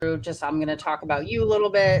just I'm going to talk about you a little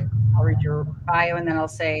bit. I'll read your bio and then I'll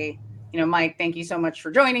say, Mike, thank you so much for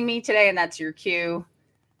joining me today. And that's your cue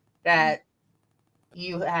that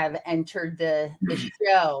you have entered the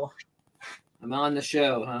show. I'm on the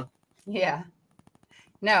show, huh? Yeah.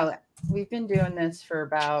 No, we've been doing this for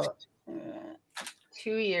about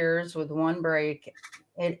 2 years with one break.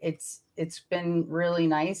 It's been really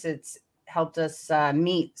nice. It's helped us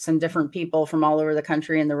meet some different people from all over the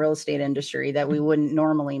country in the real estate industry that we wouldn't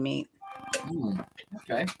normally meet.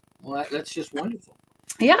 Okay. Well, that's just wonderful.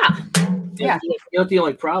 Yeah. Yeah. You know what the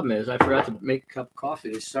only problem is? I forgot to make a cup of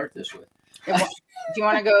coffee to start this with. Do you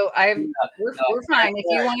want to go? We're fine. If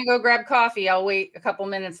you want to go grab coffee, I'll wait a couple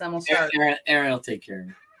minutes, then we'll start. Aaron will take care of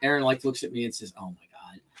it. Aaron looks at me and says, "Oh my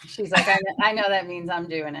God." She's like, I know that means I'm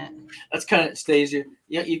doing it. That's kind of stays you.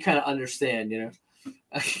 You kind of understand,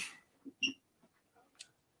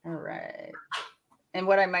 All right. And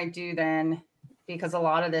what I might do then, because a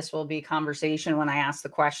lot of this will be conversation when I ask the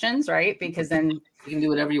questions, right? Because then you can do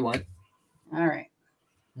whatever you want. All right.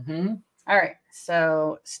 Mm-hmm. All right.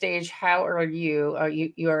 So Stage, how are you? Oh,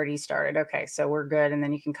 you already started. Okay. So we're good. And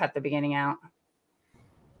then you can cut the beginning out.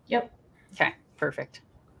 Yep. Okay. Perfect.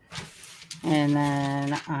 And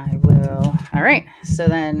then I will. All right. So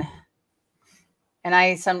then,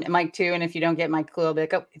 and Mike too. And if you don't get Mike clue, I'll be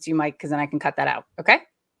like, oh, it's you, Mike, because then I can cut that out. Okay.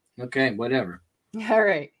 Okay. Whatever. All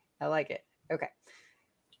right. I like it. Okay.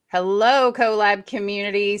 Hello, CoLab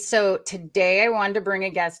community. So today I wanted to bring a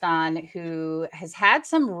guest on who has had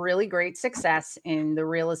some really great success in the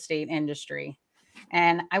real estate industry.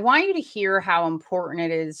 And I want you to hear how important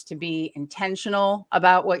it is to be intentional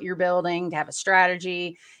about what you're building, to have a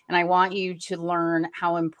strategy. And I want you to learn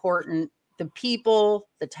how important the people,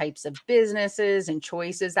 the types of businesses and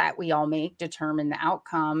choices that we all make determine the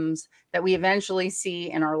outcomes that we eventually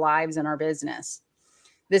see in our lives and our business.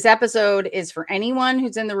 This episode is for anyone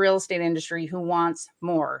who's in the real estate industry who wants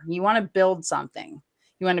more. You want to build something.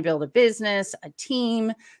 You want to build a business, a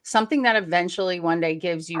team, something that eventually one day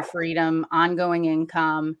gives you freedom, ongoing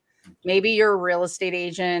income. Maybe you're a real estate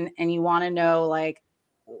agent and you want to know, like,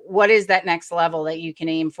 what is that next level that you can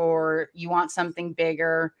aim for? You want something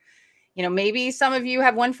bigger. Maybe some of you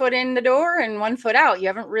have one foot in the door and one foot out. You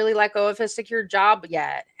haven't really let go of a secure job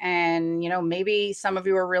yet. And, maybe some of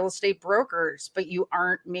you are real estate brokers, but you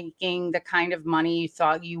aren't making the kind of money you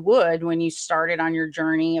thought you would when you started on your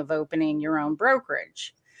journey of opening your own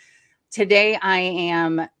brokerage. Today, I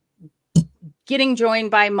am getting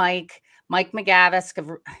joined by Mike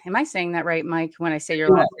McGavisk. Am I saying that right, Mike, when I say your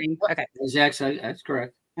last name? Okay. That's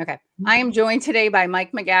correct. Okay. I am joined today by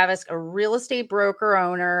Mike McGavisk, a real estate broker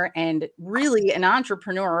owner and really an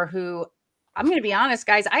entrepreneur who, I'm going to be honest,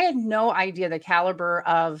 guys, I had no idea the caliber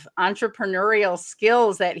of entrepreneurial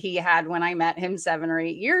skills that he had when I met him 7 or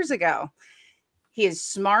 8 years ago. He is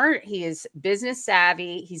smart. He is business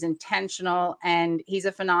savvy. He's intentional, and he's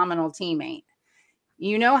a phenomenal teammate.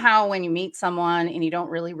 You know how when you meet someone and you don't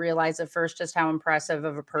really realize at first just how impressive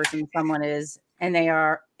of a person someone is, and they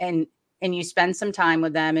are, and you spend some time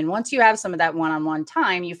with them. And once you have some of that one-on-one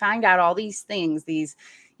time, you find out all these things, these,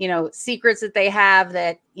 secrets that they have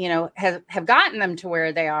that, have gotten them to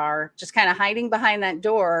where they are, just kind of hiding behind that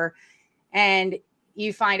door. And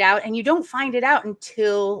you find out, and you don't find it out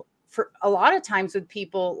until, for a lot of times with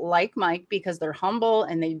people like Mike, because they're humble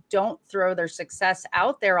and they don't throw their success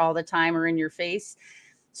out there all the time or in your face.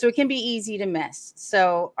 So it can be easy to miss.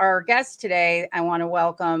 So our guest today I want to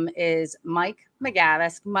welcome is Mike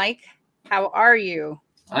McGavisk. Mike, how are you?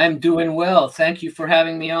 I'm doing well. Thank you for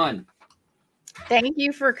having me on. Thank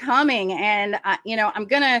you for coming. And, I'm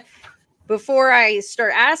going to, before I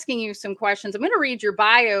start asking you some questions, I'm going to read your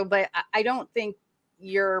bio, but I don't think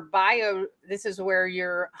your bio, this is where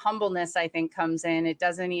your humbleness, I think, comes in. It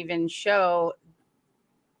doesn't even show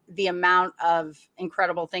the amount of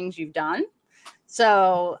incredible things you've done.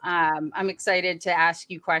 So I'm excited to ask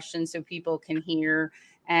you questions so people can hear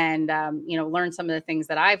and, learn some of the things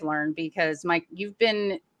that I've learned, because Mike, you've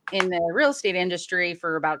been in the real estate industry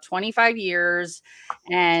for about 25 years.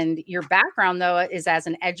 And your background, though, is as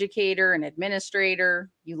an educator and administrator.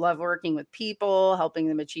 You love working with people, helping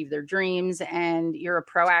them achieve their dreams. And you're a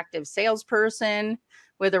proactive salesperson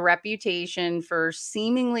with a reputation for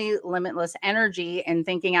seemingly limitless energy and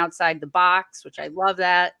thinking outside the box, which I love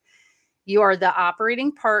that. You are the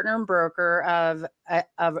operating partner and broker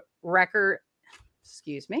of record.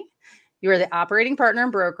 Excuse me. You are the operating partner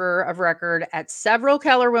and broker of record at several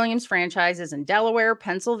Keller Williams franchises in Delaware,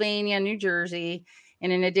 Pennsylvania, New Jersey.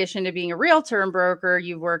 And in addition to being a realtor and broker,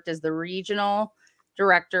 you've worked as the regional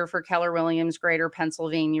director for Keller Williams Greater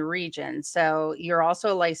Pennsylvania region. So you're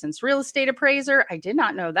also a licensed real estate appraiser. I did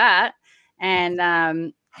not know that.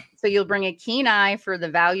 And So you'll bring a keen eye for the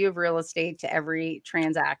value of real estate to every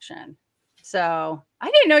transaction. So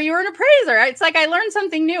I didn't know you were an appraiser. It's like I learn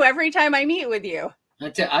something new every time I meet with you.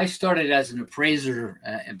 I started as an appraiser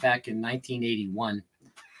back in 1981.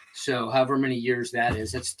 So however many years that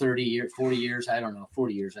is, that's 30 years, 40 years. I don't know,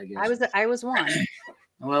 40 years, I guess. I was one.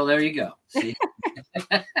 Well, there you go. See,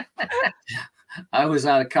 I was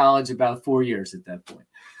out of college about 4 years at that point.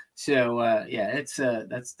 So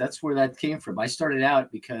that's where that came from. I started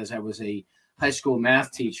out because I was a high school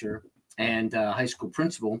math teacher and high school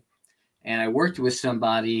principal, and I worked with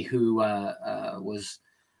somebody who was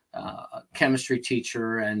a chemistry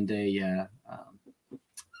teacher and an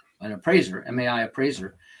appraiser, MAI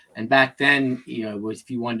appraiser. And back then, if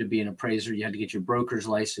you wanted to be an appraiser, you had to get your broker's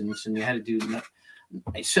license, and you had to do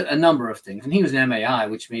a number of things. And he was an MAI,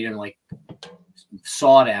 which made him like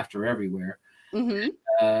sought after everywhere. Mm-hmm.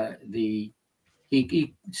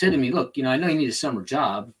 He said to me, "Look, I know you need a summer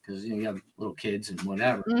job because you have little kids and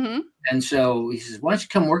whatever." Mm-hmm. And so he says, "Why don't you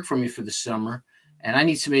come work for me for the summer? And I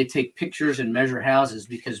need somebody to take pictures and measure houses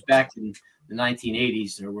because back in the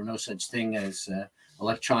 1980s there were no such thing as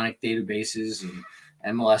electronic databases and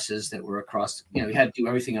MLSs that were across. You had to do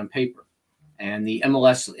everything on paper. And the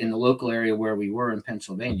MLS in the local area where we were in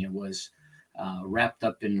Pennsylvania was wrapped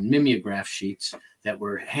up in mimeograph sheets that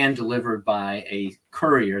were hand delivered by a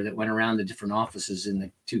courier that went around the different offices in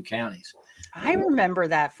the two counties." I remember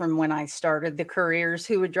that from when I started, the couriers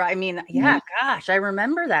who would drive. I mean, gosh, I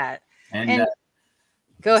remember that. And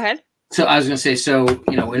go ahead. So I was going to say,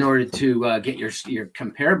 in order to get your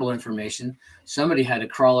comparable information, somebody had to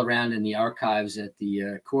crawl around in the archives at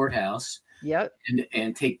the courthouse. Yep.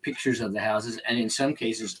 And take pictures of the houses, and in some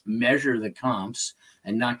cases measure the comps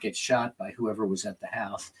and not get shot by whoever was at the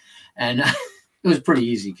house. And it was pretty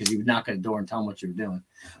easy because you would knock on the door and tell them what you were doing.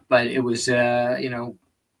 But it was, every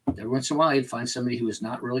once in a while you'd find somebody who was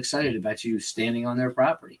not really excited about you standing on their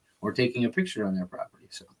property or taking a picture on their property.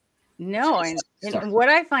 So. No, and what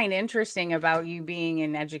I find interesting about you being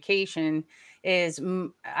in education is,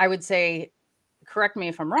 I would say, correct me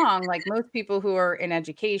if I'm wrong, like most people who are in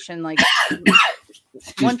education, like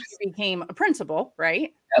once you became a principal,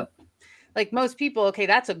 right? Yep. Like most people, okay,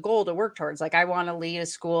 that's a goal to work towards. Like I want to lead a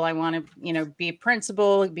school. I want to, be a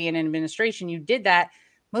principal, be in administration. You did that.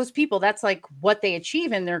 Most people, that's like what they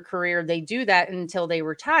achieve in their career. They do that until they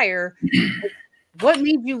retire. What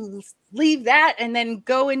made you leave that and then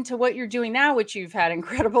go into what you're doing now, which you've had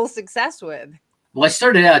incredible success with? Well, I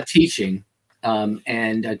started out teaching.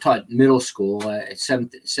 And I taught middle school,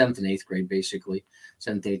 seventh and eighth grade, basically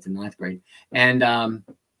 7th, 8th, and 9th grade. And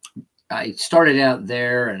I started out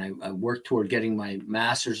there, and I worked toward getting my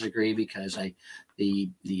master's degree because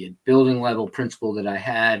the building level principal that I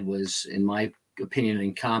had was, in my opinion,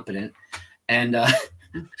 incompetent. And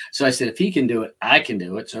so I said, if he can do it, I can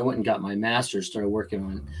do it. So I went and got my master's, started working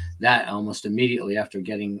on that almost immediately after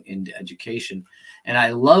getting into education. And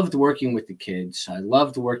I loved working with the kids. I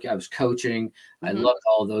loved work. I was coaching. Mm-hmm. I loved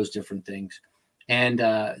all those different things. And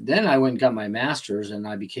then I went and got my master's, and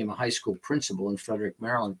I became a high school principal in Frederick,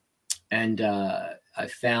 Maryland. And I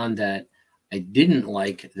found that I didn't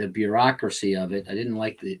like the bureaucracy of it. I didn't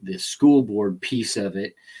like the school board piece of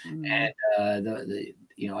it. Mm-hmm. And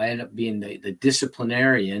I ended up being the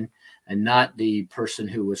disciplinarian and not the person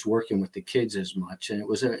who was working with the kids as much. And it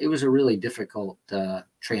was a really difficult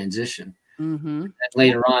transition. Mm-hmm.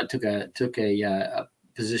 Later on, took a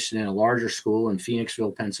position in a larger school in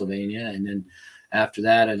Phoenixville, Pennsylvania, and then after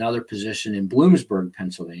that, another position in Bloomsburg,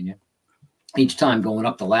 Pennsylvania. Each time going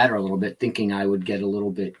up the ladder a little bit, thinking I would get a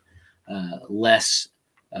little bit less.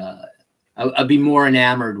 I'd be more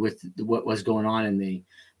enamored with what was going on in the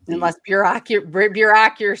less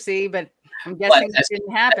bureaucracy, but I'm guessing it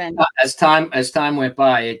didn't happen. As time went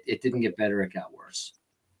by, it didn't get better; it got worse.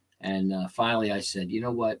 And finally, I said, you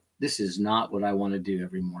know what? This is not what I want to do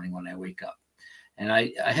every morning when I wake up. And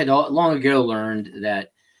I had long ago learned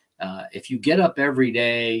that if you get up every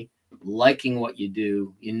day liking what you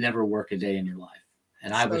do, you never work a day in your life.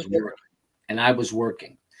 And I was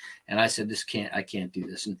working. And I said, I can't do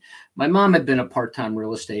this. And my mom had been a part-time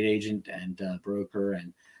real estate agent and broker,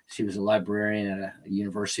 and she was a librarian at a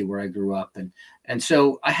university where I grew up. And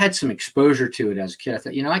so I had some exposure to it as a kid. I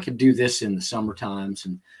thought, I could do this in the summer times,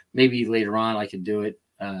 and maybe later on I could do it,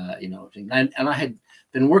 And I had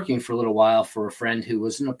been working for a little while for a friend who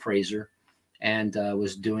was an appraiser and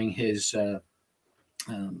was doing his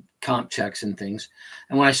comp checks and things.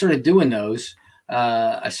 And when I started doing those,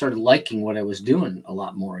 I started liking what I was doing a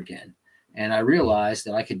lot more again. And I realized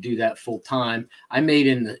that I could do that full time. I made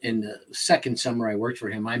in the second summer I worked for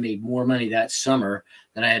him, I made more money that summer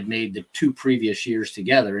than I had made the 2 previous years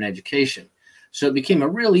together in education. So it became a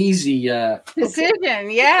real easy decision.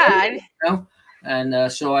 Yeah. You know?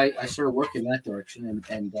 And so I started working that direction,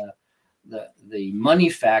 and the money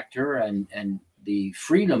factor and the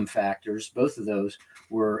freedom factors, both of those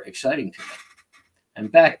were exciting to me.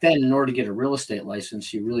 And back then, in order to get a real estate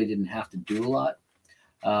license, you really didn't have to do a lot.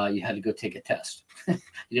 You had to go take a test. You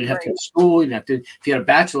didn't have to go to school. You didn't have to. If you had a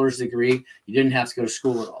bachelor's degree, you didn't have to go to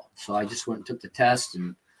school at all. So I just went and took the test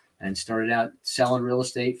and started out selling real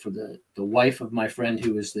estate for the wife of my friend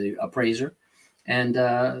who was the appraiser, and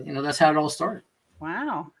that's how it all started.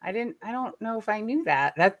 Wow. I don't know if I knew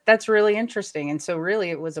that. That's really interesting. And so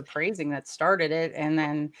really it was appraising that started it, and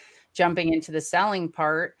then jumping into the selling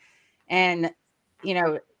part. And,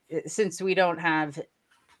 since we don't have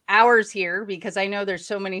hours here, because I know there's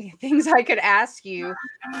so many things I could ask you,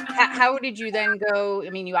 how did you then go?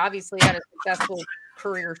 I mean, you obviously had a successful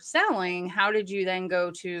career selling. How did you then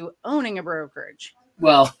go to owning a brokerage?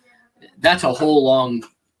 Well, that's a whole long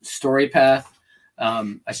story path.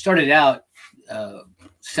 I started out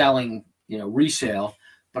selling, resale,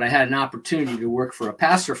 but I had an opportunity to work for a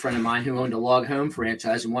pastor friend of mine who owned a log home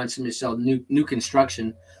franchise and wanted me to sell new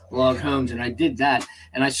construction log homes. And I did that.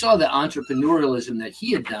 And I saw the entrepreneurialism that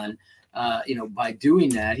he had done, by doing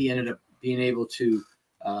that, he ended up being able to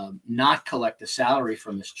not collect a salary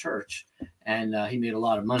from his church. And he made a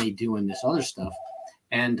lot of money doing this other stuff.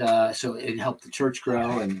 And so it helped the church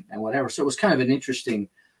grow and whatever. So it was kind of an interesting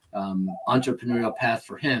entrepreneurial path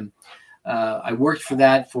for him. I worked for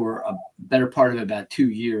that for a better part of about 2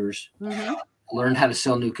 years. Mm-hmm. Learned how to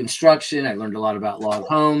sell new construction. I learned a lot about log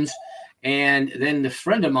homes. And then the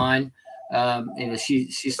friend of mine,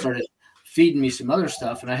 she started feeding me some other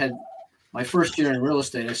stuff. And I had my first year in real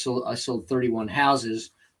estate, I sold 31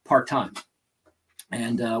 houses part-time.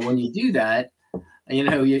 And when you do that,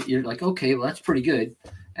 you're like, okay, well, that's pretty good.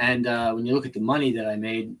 And when you look at the money that I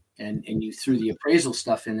made, and you threw the appraisal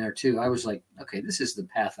stuff in there too, I was like, okay, this is the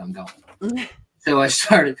path I'm going. So I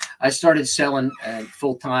started selling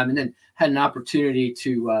full time, and then had an opportunity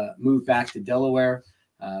to move back to Delaware.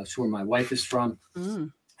 It's where my wife is from.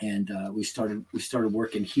 And we started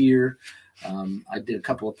working here. I did a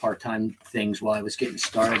couple of part-time things while I was getting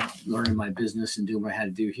started, learning my business and doing what I had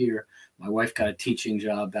to do here. My wife got a teaching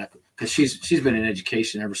job back because she's been in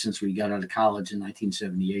education ever since we got out of college in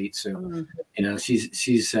 1978. So,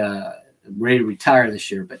 she's ready to retire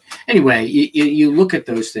this year. But anyway, you look at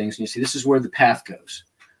those things and you see this is where the path goes.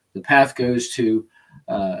 The path goes to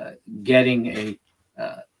getting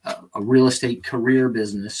a real estate career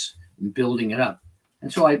business and building it up.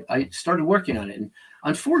 And so I started working on it. And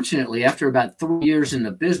unfortunately, after about 3 years in the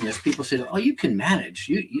business, people said, oh, you can manage.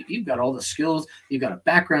 You've got all the skills. You've got a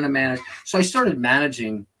background to manage. So I started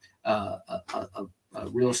managing a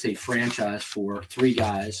real estate franchise for 3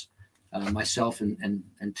 guys, myself and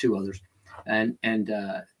 2 others. And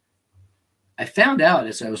I found out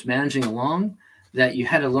as I was managing along that you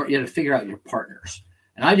had to figure out your partners.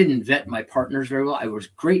 And I didn't vet my partners very well. I was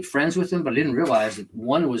great friends with them, but I didn't realize that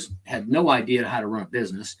one had no idea how to run a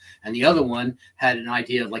business, and the other one had an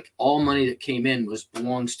idea of like all money that came in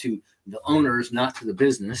belongs to the owners, not to the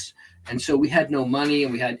business. And so we had no money,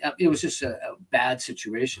 and it was just a bad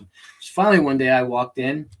situation. So finally, one day I walked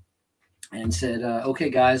in and said, "Okay,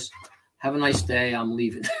 guys, have a nice day. I'm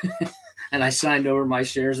leaving." And I signed over my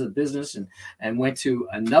shares of the business and went to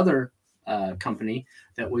another company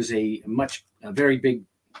that was a very big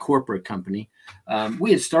corporate company.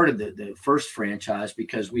 We had started the first franchise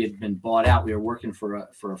because we had been bought out. We were working for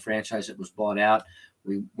a franchise that was bought out.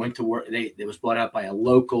 We went to work. It was bought out by a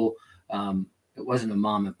local. It wasn't a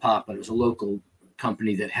mom and pop, but it was a local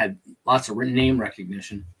company that had lots of name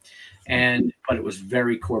recognition, but it was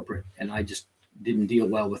very corporate, and I just didn't deal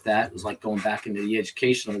well with that. It was like going back into the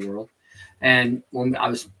educational world. And when I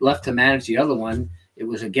was left to manage the other one, it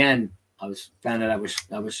was again. Found out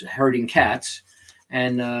I was herding cats,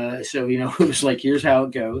 and so it was like, here's how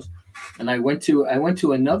it goes. And I went to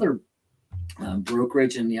another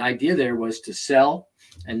brokerage, and the idea there was to sell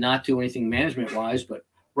and not do anything management wise. But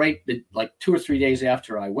like 2 or 3 days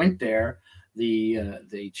after I went there,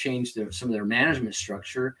 they changed some of their management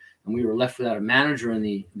structure, and we were left without a manager in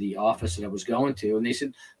the office that I was going to. And they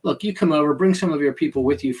said, look, you come over, bring some of your people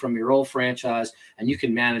with you from your old franchise, and you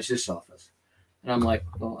can manage this office. And I'm like,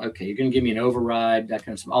 well, okay, you're going to give me an override, that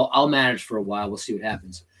kind of stuff. I'll manage for a while. We'll see what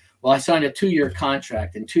happens. Well, I signed a 2-year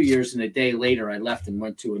contract, and 2 years and a day later, I left and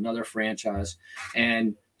went to another franchise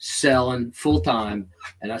and selling full time.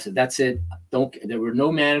 And I said, that's it. There were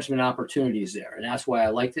no management opportunities there. And that's why I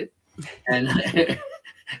liked it. And,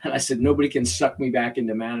 and I said, nobody can suck me back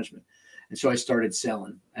into management. And so I started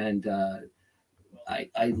selling, and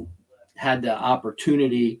I had the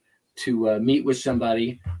opportunity meet with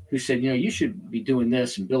somebody who said, you should be doing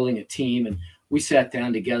this and building a team. And we sat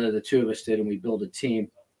down together, the two of us did, and we built a team.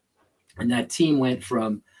 And that team went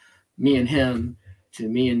from me and him to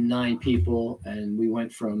me and 9 people. And we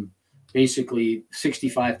went from basically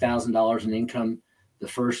 $65,000 in income the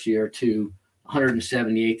first year to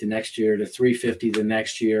 178 the next year to 350 the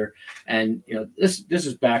next year. And, this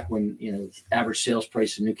is back when, average sales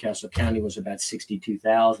price in Newcastle County was about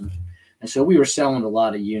 62,000. And so we were selling a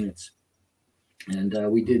lot of units, and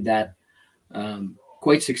we did that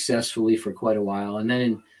quite successfully for quite a while. And then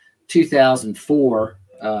in 2004,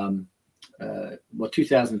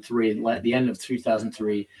 2003, at the end of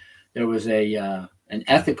 2003, there was an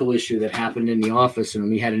ethical issue that happened in the office, and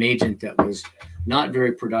we had an agent that was not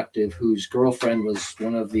very productive, whose girlfriend was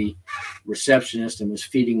one of the receptionists and was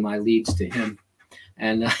feeding my leads to him.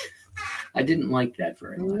 And I didn't like that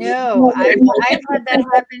very much. No, I've had that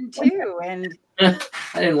happen too. And I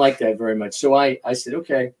didn't like that very much. So I said,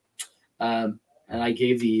 okay. And I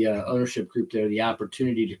gave the ownership group there the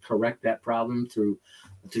opportunity to correct that problem through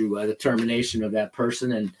the termination of that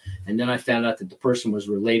person. And then I found out that the person was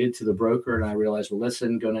related to the broker, and I realized, well, this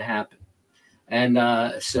isn't going to happen. And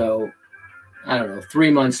so, I don't know,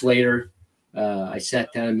 3 months later, I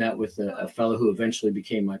sat down and met with a fellow who eventually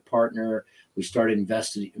became my partner. We started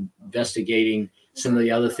investigating some of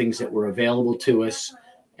the other things that were available to us.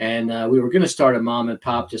 And we were going to start a mom and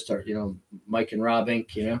pop, just start, Mike and Rob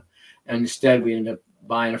Inc., And instead, we ended up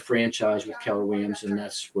buying a franchise with Keller Williams, and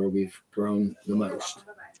that's where we've grown the most.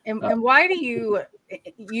 And why do you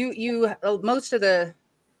most of the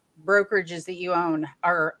brokerages that you own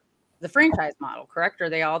are the franchise model, correct? Are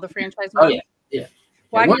they all the franchise model? Oh, yeah.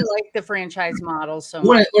 Why do you like the franchise model so much?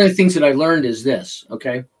 One of the things that I learned is this,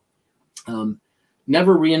 okay?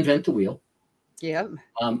 Never reinvent the wheel. Yeah.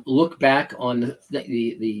 Look back on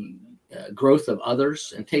the growth of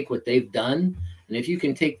others and take what they've done. And if you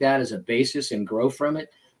can take that as a basis and grow from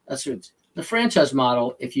it, that's what the franchise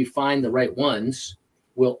model, if you find the right ones,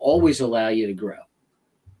 will always allow you to grow.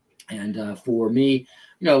 And for me,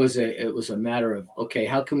 it was a matter of, okay,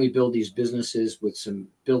 how can we build these businesses with some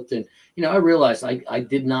built-in, I realized I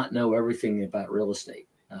did not know everything about real estate.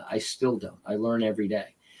 I still don't. I learn every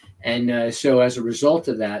day. And so as a result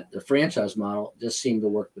of that, the franchise model just seemed to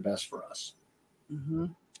work the best for us. Mm-hmm.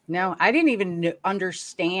 No, I didn't even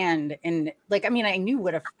understand. And I thought I knew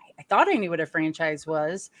what a franchise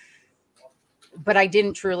was, but I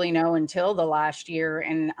didn't truly know until the last year.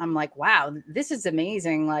 And I'm like, wow, this is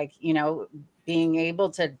amazing. Being able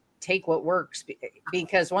to take what works,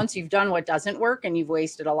 because once you've done what doesn't work and you've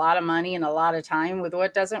wasted a lot of money and a lot of time with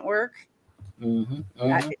what doesn't work,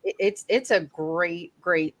 it's a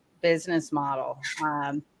great business model.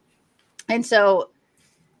 And so,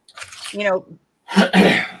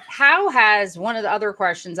 how has, one of the other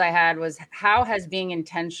questions I had was, how has being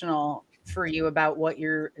intentional for you about what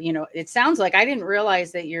you're, it sounds like, I didn't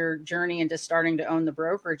realize that your journey into starting to own the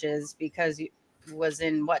brokerages because it was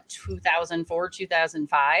in 2004,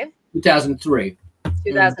 2005? 2003.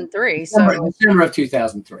 2003. So December of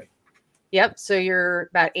 2003. Yep. So you're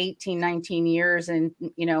about 18, 19 years. And,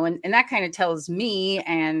 and that kind of tells me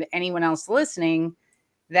and anyone else listening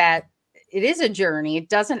that it is a journey. It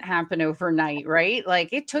doesn't happen overnight, right?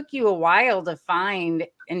 It took you a while to find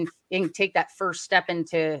and take that first step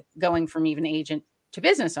into going from even agent to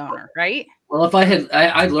business owner, right? Well, if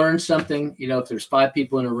I learned something, if there's 5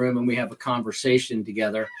 people in a room and we have a conversation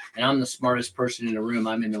together and I'm the smartest person in the room,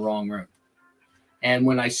 I'm in the wrong room. And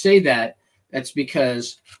when I say that, that's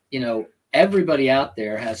because, everybody out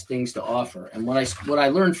there has things to offer. And what I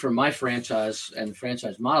learned from my franchise and the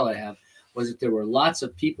franchise model I have was that there were lots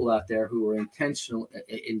of people out there who were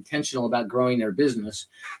intentional about growing their business,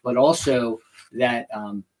 but also that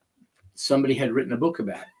somebody had written a book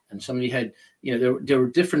about it. And somebody had, there were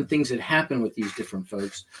different things that happened with these different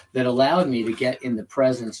folks that allowed me to get in the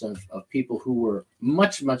presence of people who were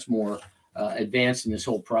much, much more advanced in this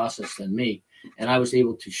whole process than me. And I was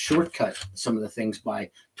able to shortcut some of the things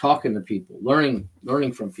by talking to people, learning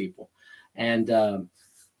from people. And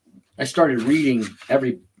I started reading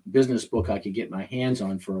every business book I could get my hands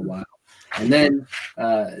on for a while. And then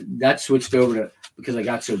that switched over to, because I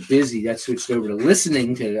got so busy, that switched over to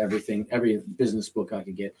listening to every business book I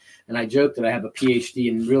could get. And I joked that I have a PhD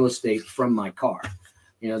in real estate from my car.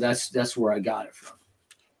 That's where I got it from.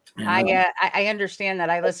 And, I understand that.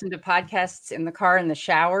 I listen to podcasts in the car in the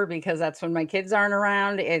shower because that's when my kids aren't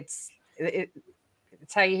around. It's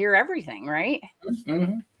how you hear everything, right?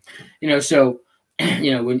 Mm-hmm. So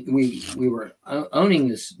when we were owning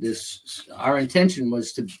this, our intention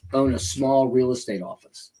was to own a small real estate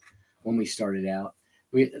office when we started out.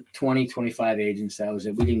 We had 20, 25 agents. That was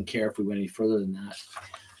it. We didn't care if we went any further than that.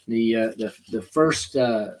 The first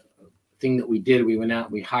thing that we did, we went out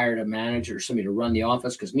and we hired a manager, somebody to run the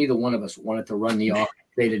office, because neither one of us wanted to run the office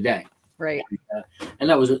day to day. Right. And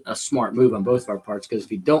that was a smart move on both of our parts, because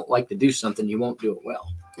if you don't like to do something, you won't do it well.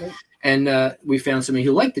 Right. And we found somebody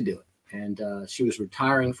who liked to do it. And she was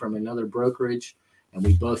retiring from another brokerage, and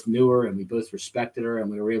we both knew her and we both respected her,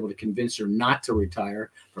 and we were able to convince her not to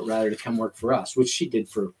retire, but rather to come work for us, which she did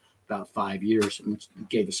for about 5 years, and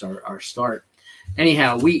gave us our start.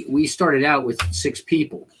 Anyhow, we started out with 6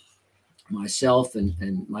 people, myself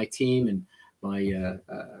and my team and my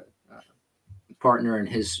partner and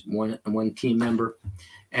his one team member.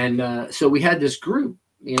 And so we had this group,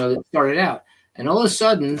 that started out. And all of a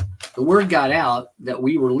sudden, the word got out that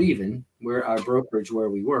we were leaving our brokerage where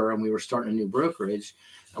we were, and we were starting a new brokerage.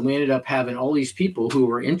 And we ended up having all these people who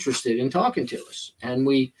were interested in talking to us. And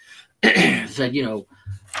we said,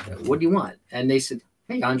 what do you want? And they said,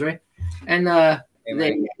 hey, Andre. And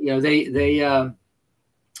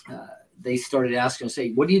they started asking us,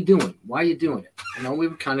 say, what are you doing? Why are you doing it? We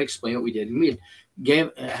would kind of explain what we did. And we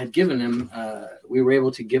had given them, we were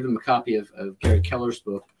able to give them a copy of Gary Keller's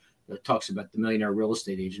book that talks about the millionaire real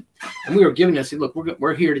estate agent. And we were giving us, look,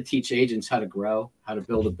 we're here to teach agents how to grow, how to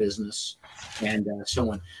build a business, and so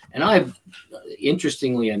on. And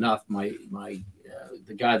interestingly enough, the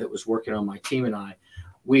guy that was working on my team and I,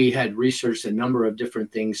 we had researched a number of different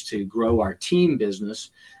things to grow our team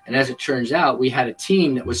business. And as it turns out, we had a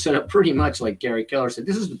team that was set up pretty much like Gary Keller said,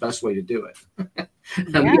 this is the best way to do it.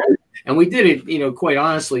 Yeah. And we did it, quite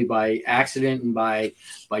honestly, by accident and by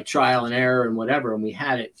trial and error and whatever. And we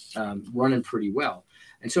had it running pretty well.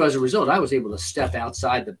 And so as a result, I was able to step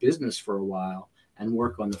outside the business for a while and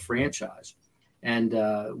work on the franchise. And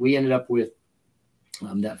we ended up with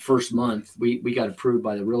that first month, we got approved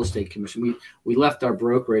by the real estate commission. We left our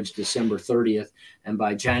brokerage December 30th. And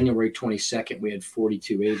by January 22nd, we had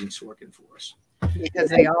 42 agents working for us. Because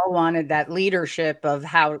they all wanted that leadership of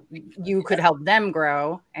how you could help them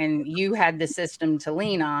grow, and you had the system to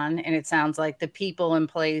lean on. And it sounds like the people in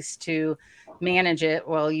place to manage it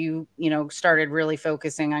while you started really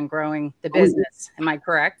focusing on growing the business. Am I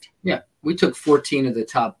correct? Yeah. We took 14 of the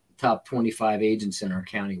top 25 agents in our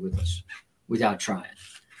county with us without trying.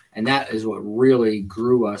 And that is what really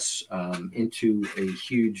grew us into a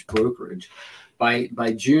huge brokerage.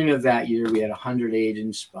 By June of that year, we had 100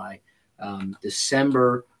 agents. By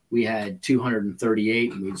December, we had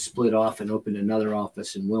 238, and we'd split off and opened another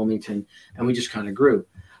office in Wilmington, and we just kind of grew.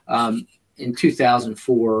 In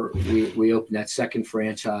 2004, we opened that second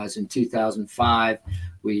franchise. In 2005,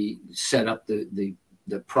 we set up the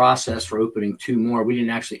process for opening 2 more. We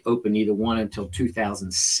didn't actually open either one until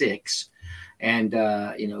 2006. And,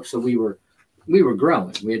 so we were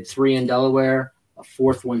growing. We had 3 in Delaware, a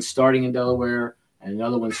 4th one starting in Delaware, and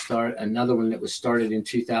another one that was started in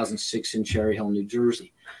 2006 in Cherry Hill, New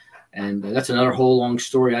Jersey. And that's another whole long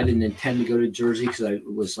story. I didn't intend to go to Jersey because I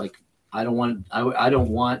was like, I don't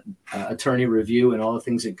want attorney review and all the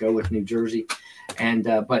things that go with New Jersey. And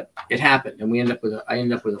but it happened, and I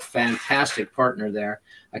ended up with a fantastic partner there.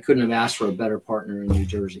 I couldn't have asked for a better partner in New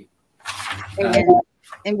Jersey.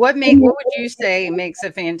 And what would you say makes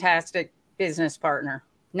a fantastic business partner?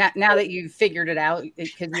 Now that you've figured it out,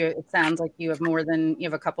 because it sounds like you have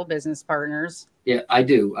a couple business partners. Yeah, I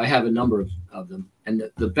do. I have a number of them. And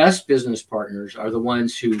the best business partners are the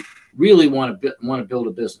ones who really want to build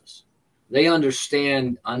a business. They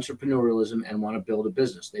understand entrepreneurialism and want to build a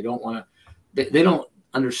business. They don't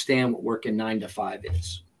understand what working 9 to 5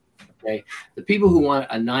 is. Okay. The people who want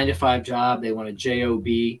a 9 to 5 job, they want a job.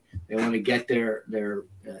 They want to get their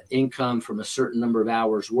income from a certain number of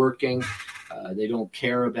hours working. They don't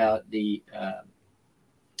care about the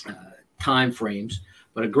time frames.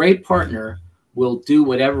 But a great partner will do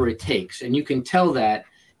whatever it takes, and you can tell that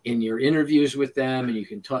in your interviews with them, and you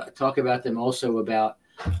can talk about them also about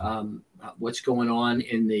what's going on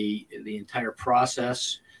in the entire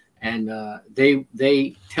process. And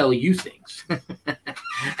they tell you things.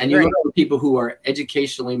 And you look at people who are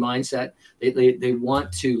educationally mindset. They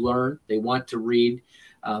want to learn. They want to read.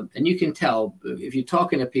 And you can tell if you're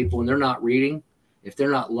talking to people and they're not reading, if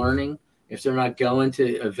they're not learning, if they're not going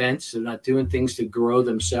to events, they're not doing things to grow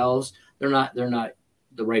themselves, they're not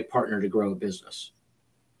the right partner to grow a business.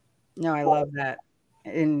 No, I love that.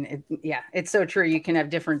 And it's so true. You can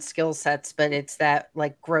have different skill sets, but it's that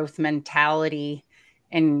like growth mentality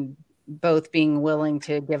and both being willing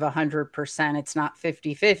to give 100%. It's not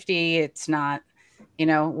 50-50. It's not,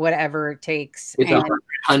 whatever it takes. It's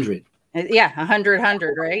 100. Yeah.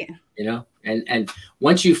 100, right? And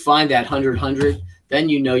once you find that 100, then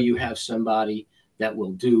you have somebody that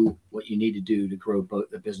will do what you need to do to grow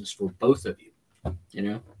the business for both of you, you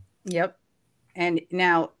know? Yep. And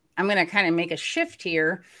now I'm going to kind of make a shift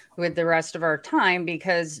here with the rest of our time,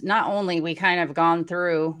 because not only we kind of gone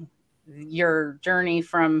through your journey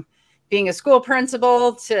from being a school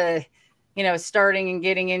principal to, starting and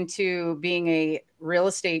getting into being a real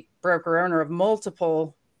estate broker owner of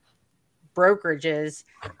multiple brokerages.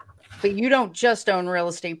 But you don't just own real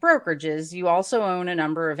estate brokerages. You also own a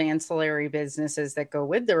number of ancillary businesses that go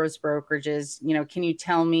with those brokerages. Can you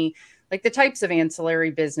tell me like the types of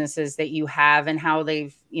ancillary businesses that you have and how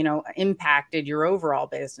they've, impacted your overall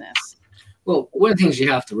business? Well, one of the things you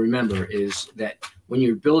have to remember is that when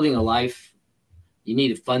you're building a life, you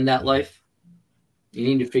need to fund that life. You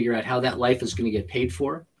need to figure out how that life is going to get paid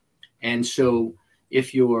for. And so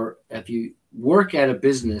if you work at a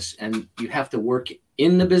business and you have to work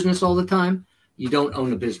in the business all the time, you don't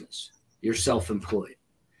own a business. You're self-employed.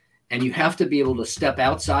 And you have to be able to step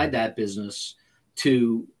outside that business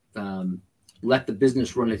to let the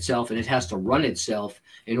business run itself. And it has to run itself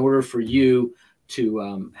in order for you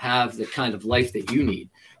to have the kind of life that you need.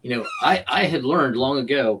 I had learned long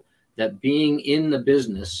ago that being in the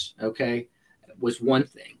business, was one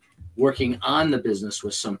thing. Working on the business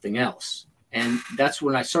was something else. And that's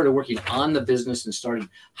when I started working on the business and started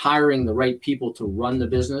hiring the right people to run the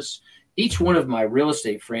business. Each one of my real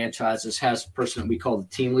estate franchises has a person that we call the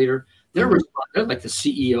team leader. They're like the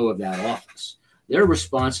CEO of that office. They're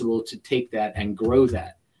responsible to take that and grow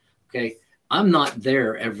that. Okay. I'm not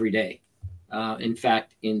there every day. In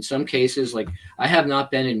fact, in some cases, like I have not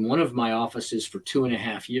been in one of my offices for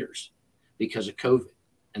 2.5 years because of COVID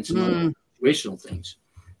and some other situational things.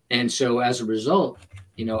 And so as a result,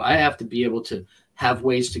 I have to be able to have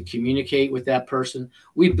ways to communicate with that person.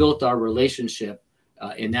 We built our relationship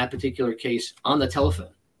in that particular case on the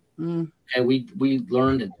telephone. And we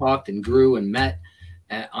learned and talked and grew and met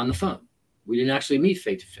on the phone. We didn't actually meet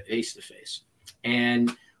face to face.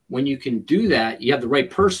 And when you can do that, you have the right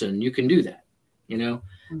person, you can do that,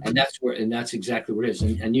 and that's exactly what it is.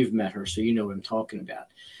 And you've met her, so you know what I'm talking about.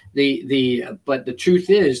 But the truth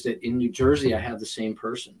is that in New Jersey, I have the same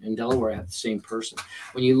person. In Delaware, I have the same person.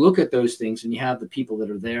 When you look at those things and you have the people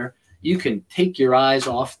that are there, you can take your eyes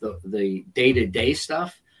off the day-to-day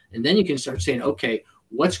stuff. And then you can start saying, okay,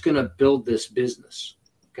 what's going to build this business?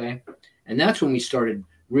 Okay. And that's when we started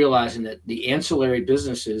realizing that the ancillary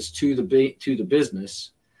businesses to the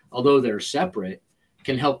business, although they're separate,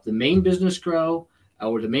 can help the main business grow,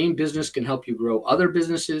 or the main business can help you grow other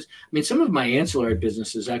businesses. I mean, some of my ancillary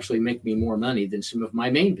businesses actually make me more money than some of my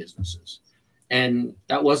main businesses. And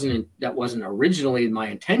that wasn't originally my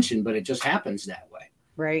intention, but it just happens that way.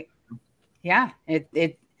 Right. Yeah.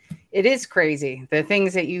 It is crazy. The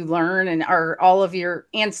things that you learn, and are all of your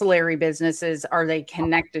ancillary businesses, are they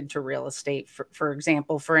connected to real estate, for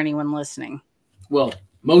example, for anyone listening? Well,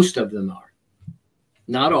 most of them are.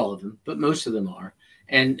 Not all of them, but most of them are.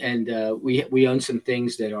 And we own some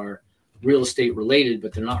things that are real estate related,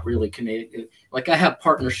 but they're not really connected. Like I have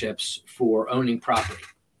partnerships for owning property.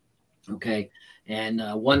 Okay. And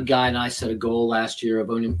one guy and I set a goal last year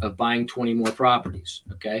of buying 20 more properties.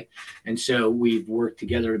 Okay. And so we've worked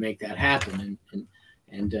together to make that happen.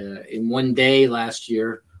 And in one day last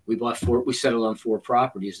year, we settled on 4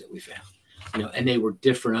 properties that we found, and they were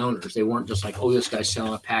different owners. They weren't just like, oh, this guy's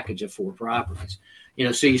selling a package of 4 properties.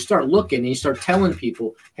 So you start looking and you start telling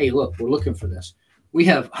people, hey, look, we're looking for this. We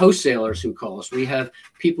have wholesalers who call us. We have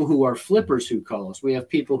people who are flippers who call us. We have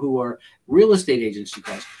people who are real estate agents who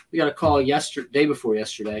call us. We got a call day before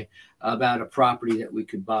yesterday about a property that we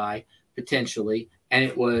could buy potentially. And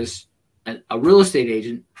it was a real estate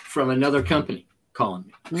agent from another company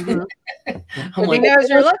calling me. I'm like, he knows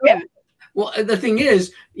you're looking. Well, the thing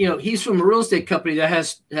is, he's from a real estate company that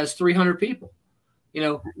has 300 people.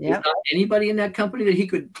 There's not anybody in that company that he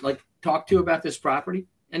could talk to about this property.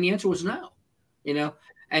 And the answer was no,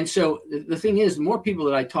 And so the thing is, the more people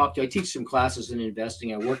that I talk to, I teach some classes in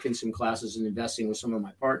investing. I work in some classes in investing with some of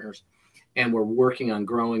my partners, and we're working on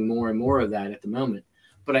growing more and more of that at the moment.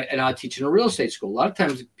 But I teach in a real estate school. A lot of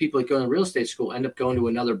times people that go to real estate school end up going to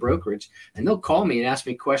another brokerage, and they'll call me and ask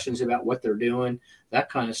me questions about what they're doing, that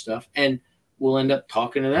kind of stuff. And we'll end up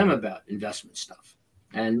talking to them about investment stuff.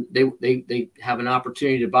 And they have an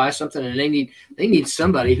opportunity to buy something, and they need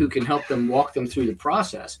somebody who can help them, walk them through the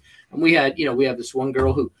process. And we have this one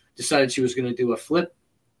girl who decided she was going to do a flip,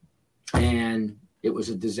 and it was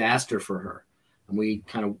a disaster for her. And we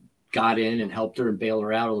kind of got in and helped her and bailed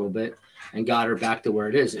her out a little bit and got her back to where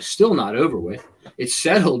it is. It's still not over with. It's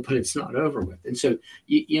settled, but it's not over with. And so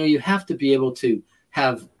you have to be able to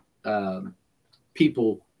have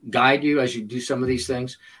people guide you as you do some of these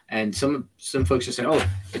things. And some folks will say, oh,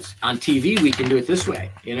 it's on TV, we can do it this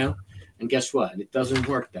way, and guess what? It doesn't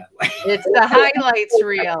work that way. It's the highlights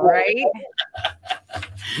reel, right?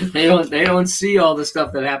 They don't see all the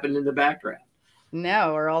stuff that happened in the background.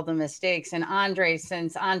 No, or all the mistakes. And Andre,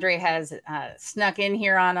 since Andre has snuck in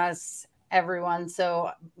here on us, everyone,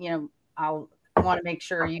 so I'll want to make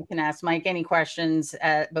sure you can ask Mike any questions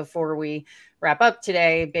before we wrap up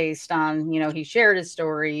today based on, he shared his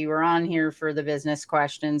story. You were on here for the business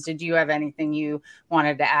questions. Did you have anything you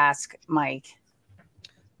wanted to ask Mike?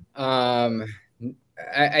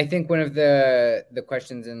 I think one of the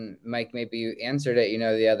questions, and Mike, maybe you answered it,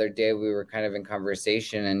 the other day we were kind of in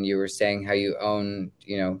conversation and you were saying how you own,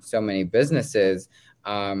 so many businesses.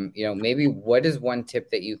 Maybe what is one tip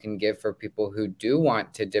that you can give for people who do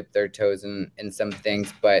want to dip their toes in some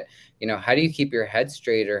things, but, how do you keep your head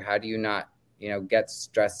straight, or how do you not, get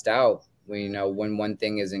stressed out when, when one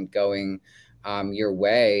thing isn't going your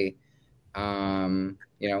way?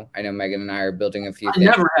 I know Megan and I are building a few things.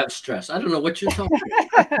 I never have stress. I don't know what you're talking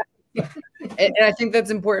about. And I think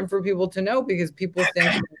that's important for people to know, because people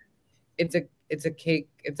think it's a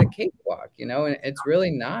cakewalk, and it's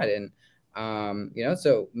really not. And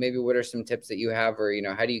so maybe what are some tips that you have, or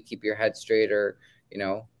how do you keep your head straight, or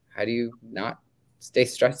how do you not stay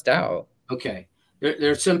stressed out? Okay,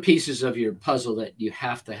 there are some pieces of your puzzle that you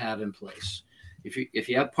have to have in place. If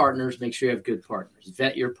you have partners, make sure you have good partners.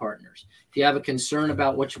 Vet your partners. If you have a concern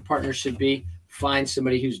about what your partners should be, find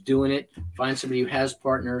somebody who's doing it. Find somebody who has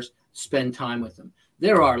partners. Spend time with them.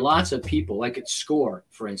 There are lots of people, like at SCORE,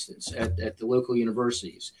 for instance, at the local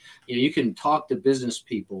universities. You can talk to business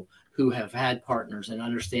people who have had partners and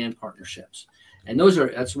understand partnerships. And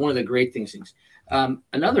that's one of the great things.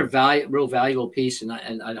 Another real valuable piece, and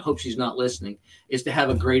I hope she's not listening, is to have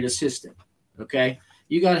a great assistant. Okay.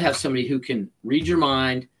 You got to have somebody who can read your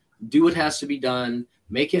mind, do what has to be done,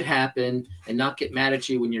 make it happen, and not get mad at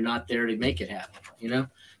you when you're not there to make it happen,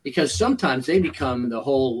 because sometimes they become the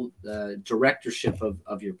whole directorship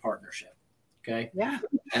of your partnership. Okay. Yeah.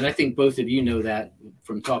 And I think both of you know that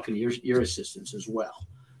from talking to your assistants as well.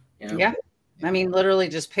 Yeah. I mean, literally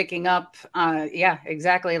just picking up. Yeah,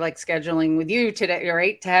 exactly. Like scheduling with you today,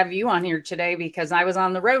 right? To have you on here today, because I was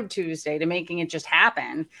on the road Tuesday to making it just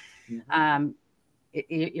happen. Mm-hmm.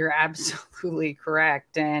 You're absolutely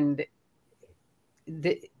correct. And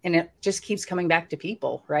it just keeps coming back to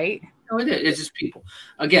people, right? No, it is. It's just people.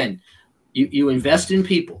 Again, you invest in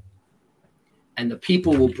people, and the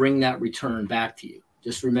people will bring that return back to you.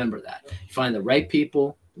 Just remember that. You find the right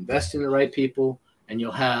people, invest in the right people, and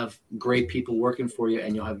you'll have great people working for you,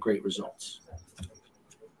 and you'll have great results.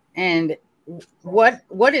 And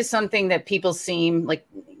what is something that people seem like,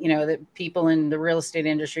 that people in the real estate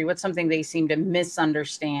industry, what's something they seem to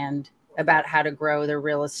misunderstand about how to grow their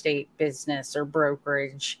real estate business or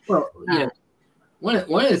brokerage? Well, one of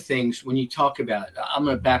the things when you talk about, I'm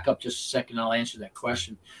going to back up just a second. I'll answer that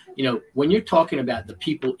question. When you're talking about the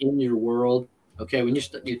people in your world, okay, when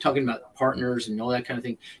you're talking about partners and all that kind of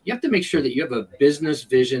thing, you have to make sure that you have a business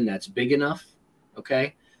vision that's big enough,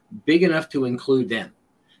 okay, big enough to include them.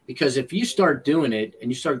 Because if you start doing it and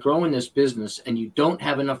you start growing this business and you don't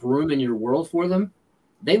have enough room in your world for them,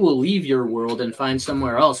 they will leave your world and find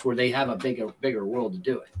somewhere else where they have a bigger world to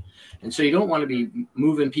do it. And so you don't want to be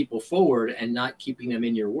moving people forward and not keeping them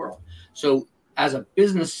in your world. So as a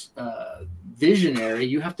business visionary,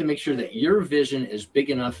 you have to make sure that your vision is big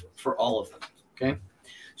enough for all of them. Okay.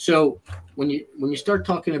 So when you start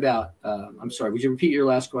talking about, I'm sorry, would you repeat your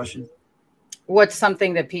last question? What's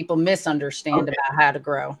something that people misunderstand about how to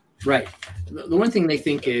grow? Right. The one thing they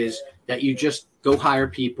think is that you just go hire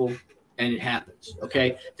people and it happens.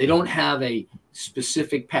 Okay. They don't have a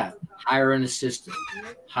specific path. Hire an assistant,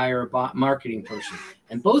 hire a marketing person.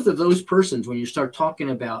 And both of those persons, when you start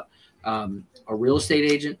talking about a real estate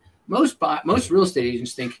agent, most real estate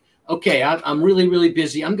agents think, okay, I'm really, really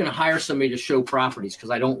busy. I'm going to hire somebody to show properties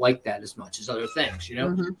because I don't like that as much as other things,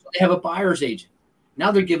 Mm-hmm. So they have a buyer's agent. Now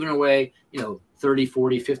they're giving away, 30,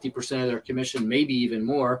 40, 50% of their commission, maybe even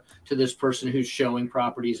more, to this person who's showing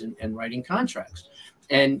properties and writing contracts.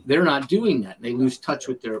 And they're not doing that. They lose touch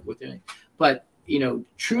with their. But,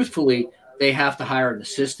 truthfully, they have to hire an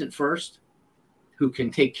assistant first who can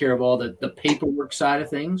take care of all the paperwork side of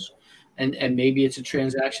things. And maybe it's a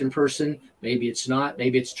transaction person. Maybe it's not.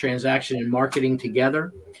 Maybe it's transaction and marketing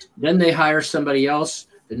together. Then they hire somebody else.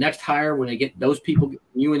 The next hire, when they get those people,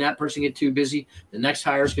 you and that person get too busy, the next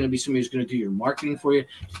hire is going to be somebody who's going to do your marketing for you,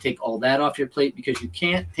 to take all that off your plate, because you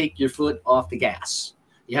can't take your foot off the gas.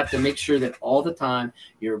 You have to make sure that all the time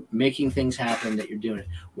you're making things happen, that you're doing it.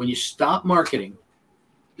 When you stop marketing,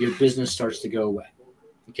 your business starts to go away.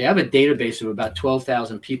 Okay, I have a database of about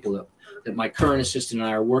 12,000 people that my current assistant and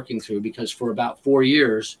I are working through, because for about 4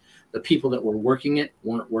 years, the people that were working it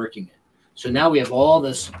weren't working it. So now we have all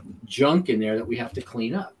this junk in there that we have to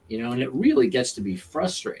clean up, and it really gets to be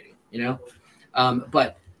frustrating,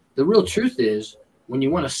 but the real truth is, when you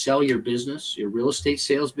want to sell your business, your real estate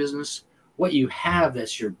sales business, what you have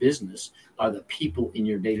that's your business are the people in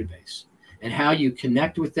your database, and how you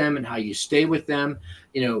connect with them and how you stay with them,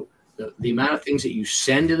 the amount of things that you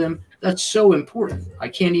send to them. That's so important. I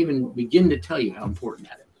can't even begin to tell you how important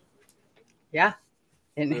that is. Yeah.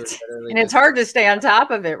 And it's hard to stay on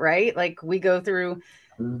top of it, right? Like, we go through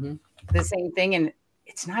the same thing, and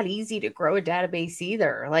it's not easy to grow a database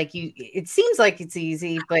either. Like, it seems like it's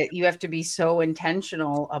easy, but you have to be so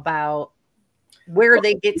intentional about where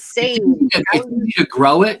they get saved. It's easy to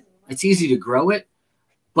grow it. It's easy to grow it,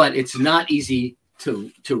 but it's not easy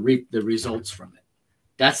to reap the results from it.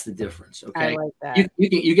 That's the difference. Okay. I like that.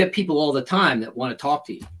 You get people all the time that want to talk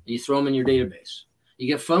to you, and you throw them in your database. You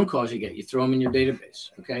get phone calls, you throw them in your database.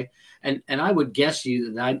 Okay. And I would guess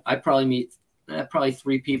you that I probably meet probably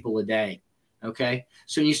 3 people a day. Okay.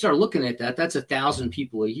 So when you start looking at that, that's 1,000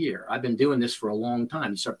 people a year. I've been doing this for a long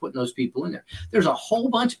time. You start putting those people in there. There's a whole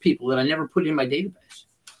bunch of people that I never put in my database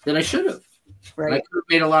that I should have. Right. I could have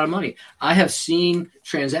made a lot of money. I have seen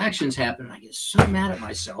transactions happen, and I get so mad at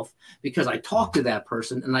myself because I talked to that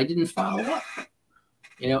person and I didn't follow up.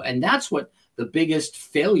 And that's what the biggest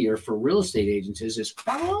failure for real estate agents is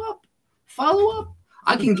follow up.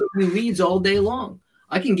 I can give you leads all day long.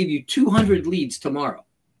 I can give you 200 leads tomorrow.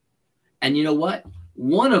 And you know what?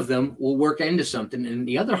 One of them will work into something, and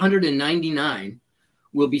the other 199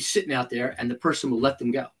 will be sitting out there, and the person will let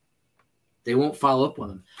them go. They won't follow up on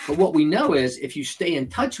them. But what we know is, if you stay in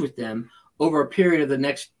touch with them over a period of the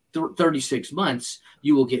next 36 months,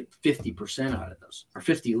 you will get 50% out of those, or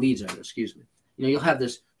 50 leads out of those, excuse me. You'll have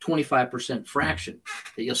this 25% fraction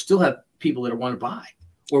that you'll still have people that want to buy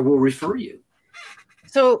or will refer you.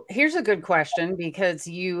 So here's a good question, because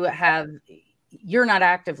you're not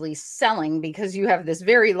actively selling because you have this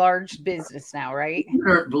very large business now, right?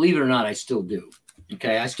 Believe it or not, I still do.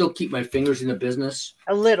 Okay. I still keep my fingers in the business.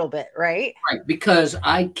 A little bit, right? Right. Because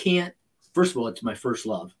I can't, first of all, it's my first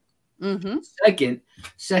love. Mm-hmm.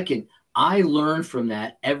 Second, I learn from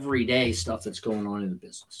that every day stuff that's going on in the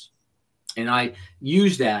business. And I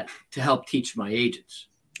use that to help teach my agents.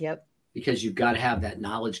 Yep. Because you've got to have that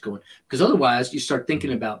knowledge going. Because otherwise, you start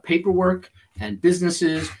thinking about paperwork and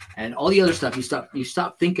businesses and all the other stuff. You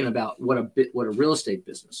stop thinking about what a real estate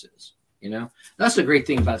business is. That's the great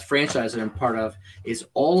thing about the franchise that I'm part of, is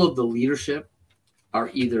all of the leadership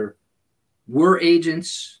are either we're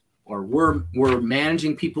agents or we're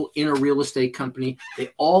managing people in a real estate company.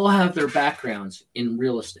 They all have their backgrounds in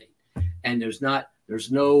real estate, and there's no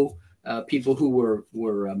people who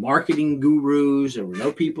were marketing gurus. There were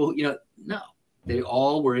no people, no, they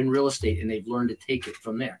all were in real estate, and they've learned to take it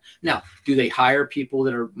from there. Now, do they hire people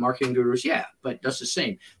that are marketing gurus? Yeah, but that's the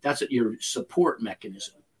same. That's your support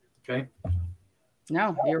mechanism. Okay.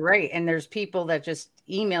 No, you're right. And there's people that just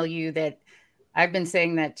email you that I've been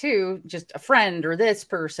saying that too, just a friend or this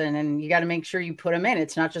person, and you got to make sure you put them in.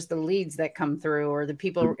 It's not just the leads that come through or the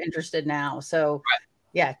people interested now. So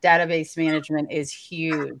yeah, database management is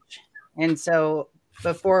huge. And so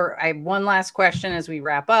before I have one last question as we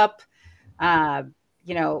wrap up,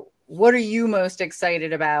 what are you most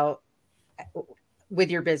excited about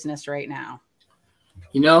with your business right now?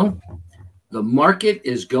 The market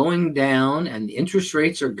is going down and the interest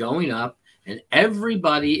rates are going up, and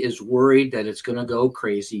everybody is worried that it's going to go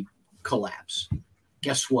crazy, collapse.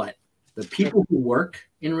 Guess what? The people who work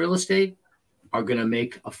in real estate are going to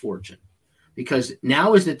make a fortune, because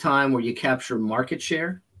now is the time where you capture market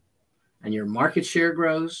share, and your market share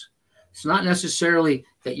grows. It's not necessarily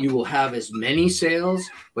that you will have as many sales,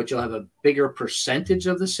 but you'll have a bigger percentage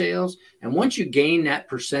of the sales. And once you gain that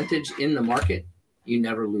percentage in the market, you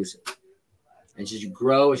never lose it. And as you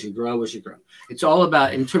grow, it's all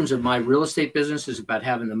about, in terms of my real estate business, is about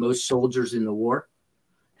having the most soldiers in the war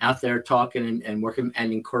out there talking and working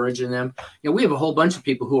and encouraging them. We have a whole bunch of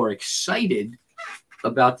people who are excited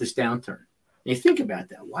about this downturn. And you think about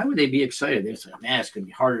that. Why would they be excited? They're saying, man, it's going to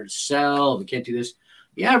be harder to sell. We can't do this.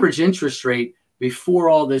 The average interest rate before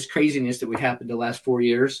all this craziness that we happened the last 4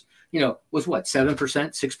 years, was what, 7%,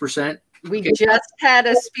 6%? We just had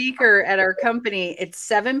a speaker at our company. It's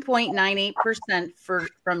 7.98% from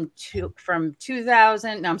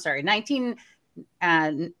 1999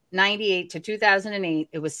 98 to 2008,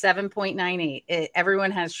 it was 7.98.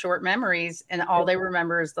 Everyone has short memories, and all they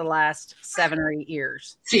remember is the last 7 or 8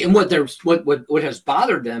 years. See, and what has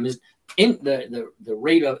bothered them is in the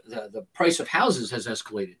rate of the price of houses has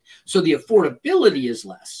escalated, so the affordability is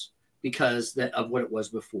less because of what it was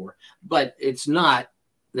before. But it's not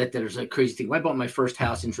that there's a crazy thing. When I bought my first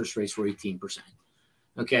house, interest rates were 18%.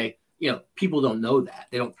 Okay, people don't know that.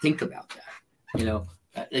 They don't think about that.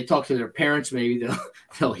 They talk to their parents, maybe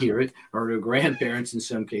they'll hear it, or their grandparents. In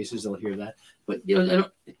some cases, they'll hear that. But you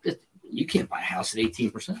can't buy a house at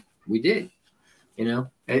 18%. We did.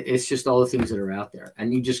 It's just all the things that are out there,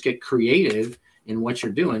 and you just get creative in what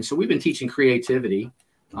you're doing. So we've been teaching creativity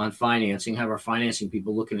on financing, have our financing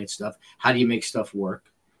people looking at stuff. How do you make stuff work?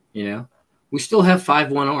 We still have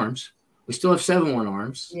 5-1 arms. We still have 7-1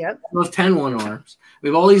 arms. Yep. We have 10-1 arms. We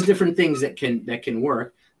have all these different things that can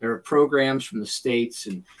work. There are programs from the states,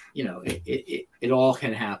 and it all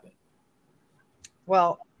can happen.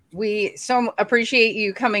 Well, we so appreciate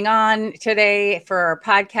you coming on today for our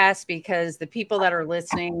podcast, because the people that are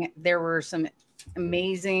listening, there were some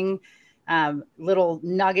amazing little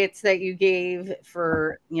nuggets that you gave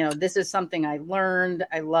for, this is something I learned.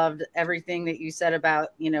 I loved everything that you said about,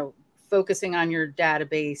 focusing on your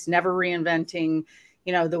database, never reinventing,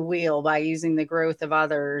 the wheel by using the growth of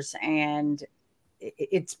others. And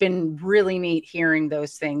it's been really neat hearing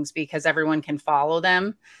those things, because everyone can follow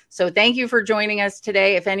them. So thank you for joining us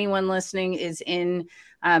today. If anyone listening is in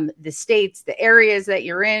the states, the areas that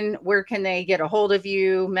you're in, where can they get a hold of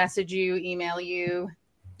you, message you, email you?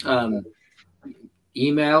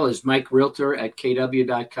 Email is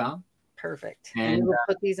mikerealtor@kw.com. Perfect. And we'll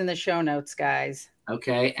put these in the show notes, guys.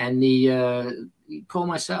 Okay. And call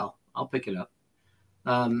my cell. I'll pick it up.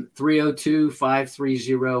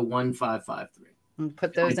 302-530-1553.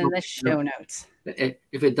 Put those in the show notes.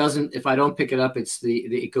 If I don't pick it up,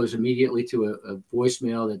 it goes immediately to a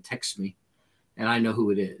voicemail that texts me, and I know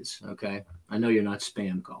who it is. Okay, I know you're not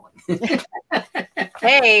spam calling.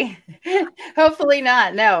 Hey, hopefully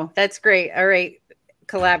not. No, that's great. All right,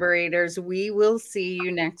 collaborators, we will see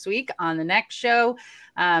you next week on the next show.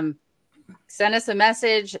 Send us a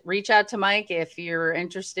message, reach out to Mike if you're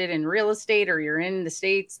interested in real estate or you're in the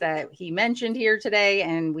states that he mentioned here today.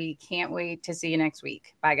 And we can't wait to see you next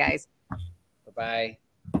week. Bye, guys. Bye-bye.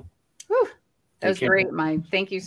 Whew, that was great, Mike. Thank you.